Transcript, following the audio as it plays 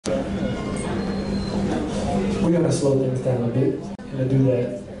we're gonna slow things down a bit. And to do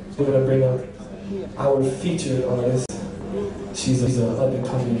that, we're gonna bring up our featured artist. She's an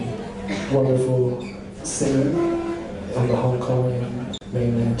up-and-coming, wonderful singer on the Hong Kong and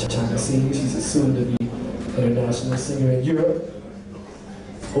mainland China scene. She's a soon-to-be international singer in Europe.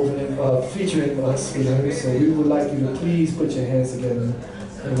 Featuring us with her. So we would like you to please put your hands together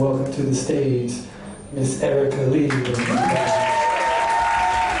and welcome to the stage Miss Erika Lee.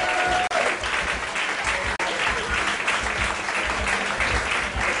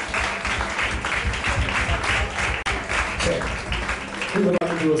 We would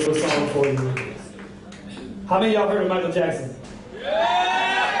like to do a song for you. How many of y'all heard of Michael Jackson?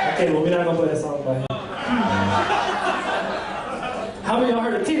 Yeah! Okay, well, we're not going to play that song by him. How many of y'all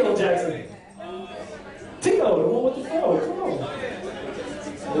heard of Tito Jackson? Tito, the one with the flow, come on.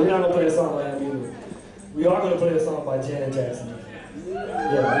 Well, we're not going to play that song by him either. We are going to play a song by Janet Jackson.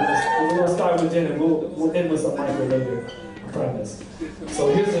 Yeah, we're going to start with Janet. We'll end with some Michael later, I promise. So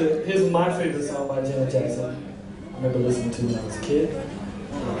here's my favorite song by Janet Jackson. I remember listening to when I was a kid.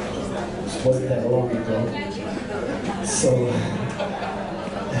 It wasn't that long ago. So,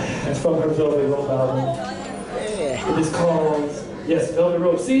 it's from her Velvet Rope album. It is called, yes, Velvet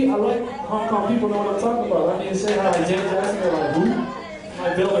Rope. See, I like Hong Kong people know what I'm talking about. I mean, say how like Janet Jackson, they're like, who?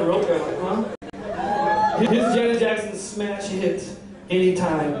 Like Velvet Rope, they're like, huh? Here's Janet Jackson's smash hit,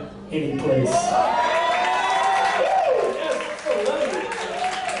 Anytime, Anyplace.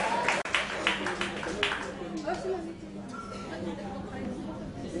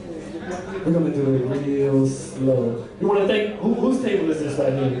 We're gonna do it real slow. You wanna thank, whose table is this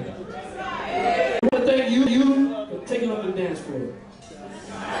right here? We wanna thank you for taking up the dance floor.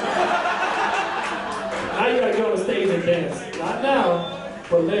 Now you gotta get on the stage and dance. Not now,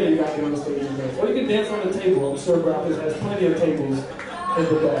 but later you gotta get on the stage and dance. Or you can dance on the table. I'm sure Grappers has plenty of tables in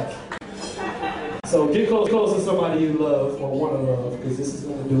the back. So get close to somebody you love or wanna love, because this is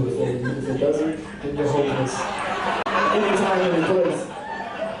gonna do it for you. If it doesn't, then you're hopeless. Anytime, any place.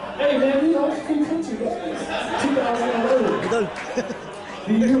 Hey man, you know, it's cool country, guys. 2011.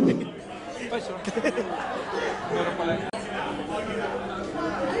 Be you.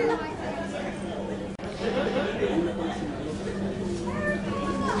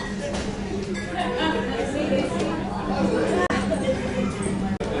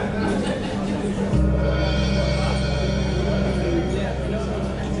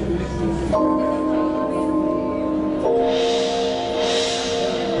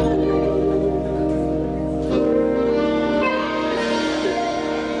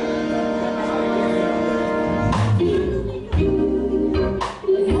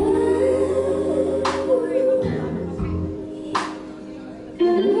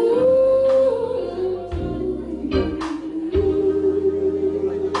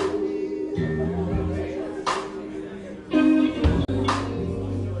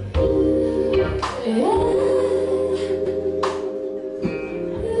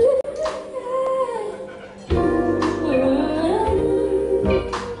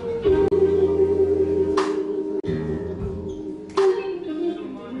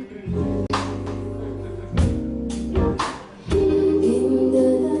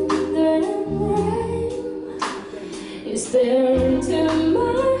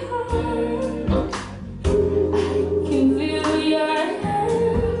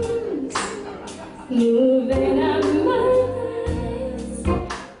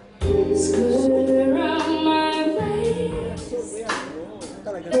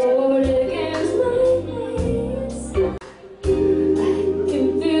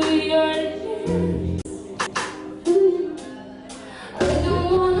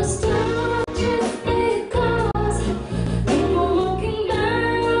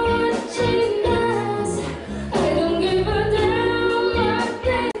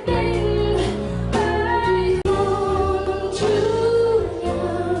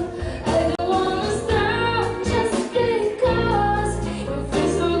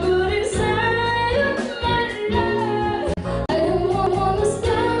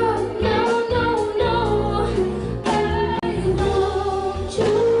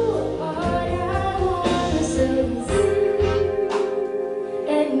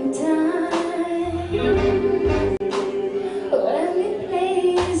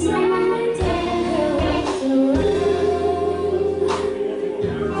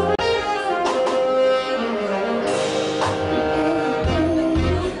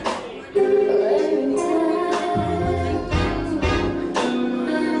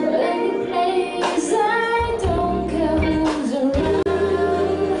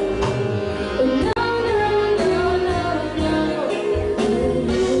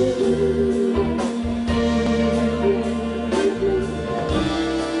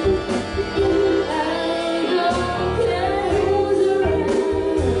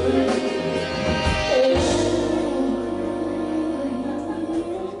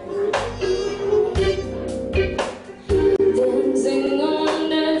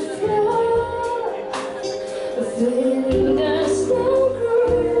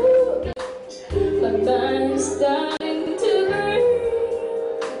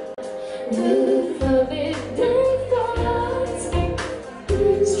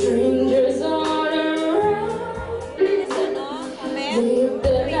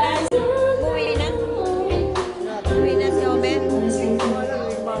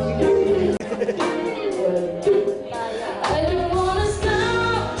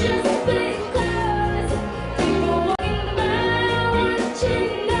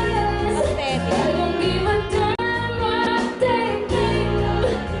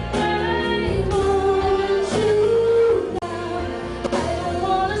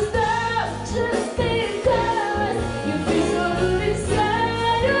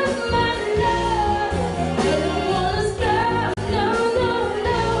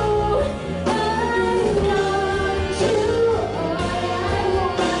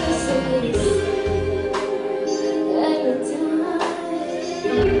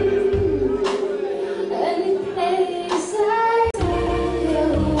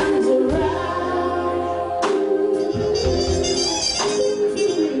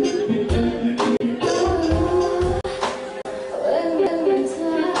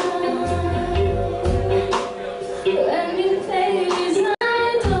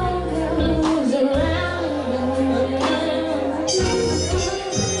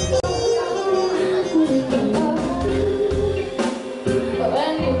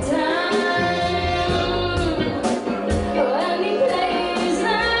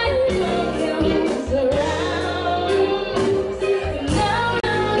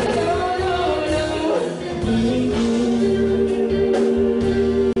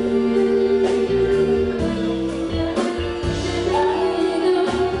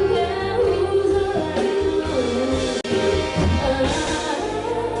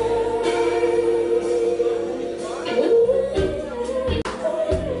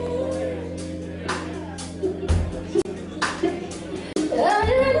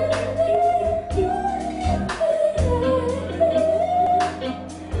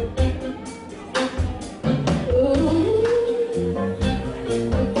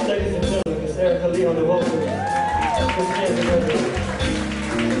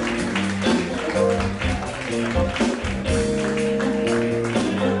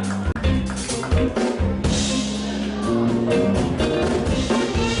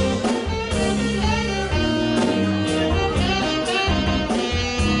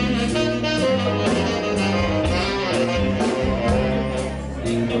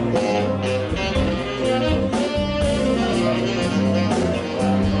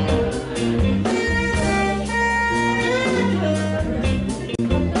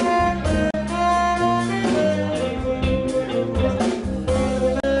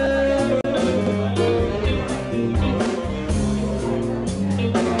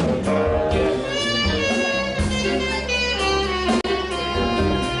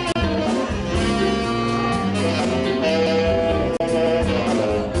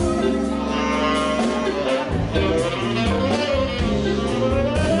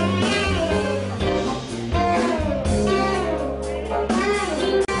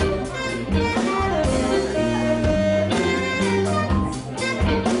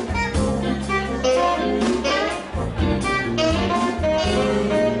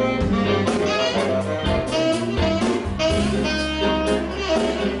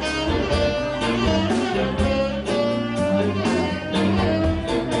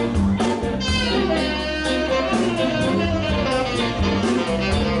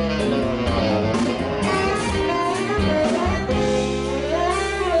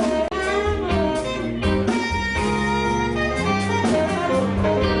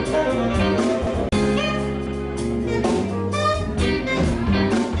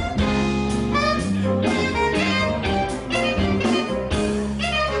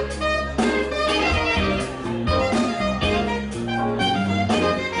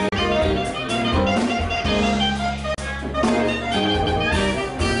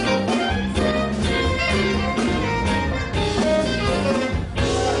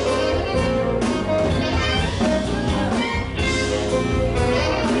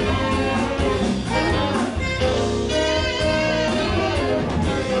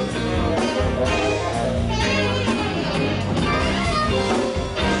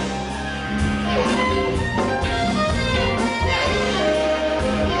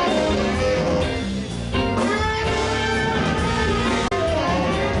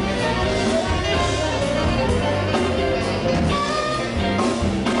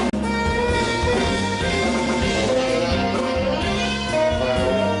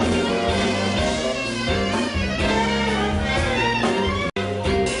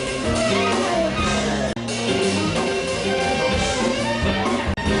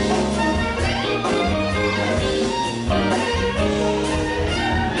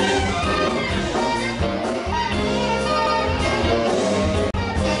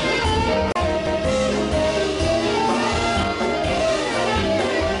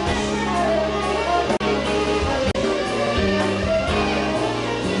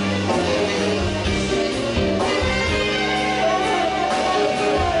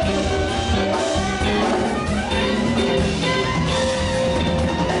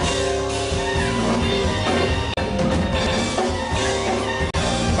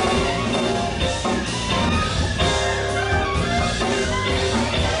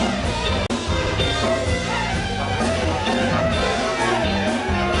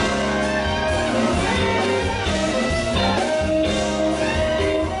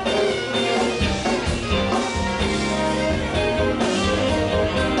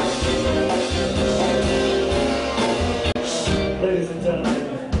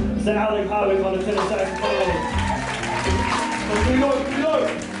 Mr. Alec Havoc on the tenor saxophone. From New York, New York,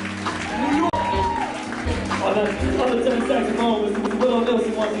 New York. On the tenor saxophone, Mr. Will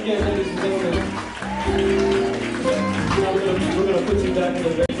Nelson once again, ladies and gentlemen. Now we're gonna put you back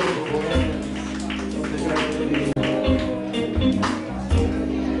in the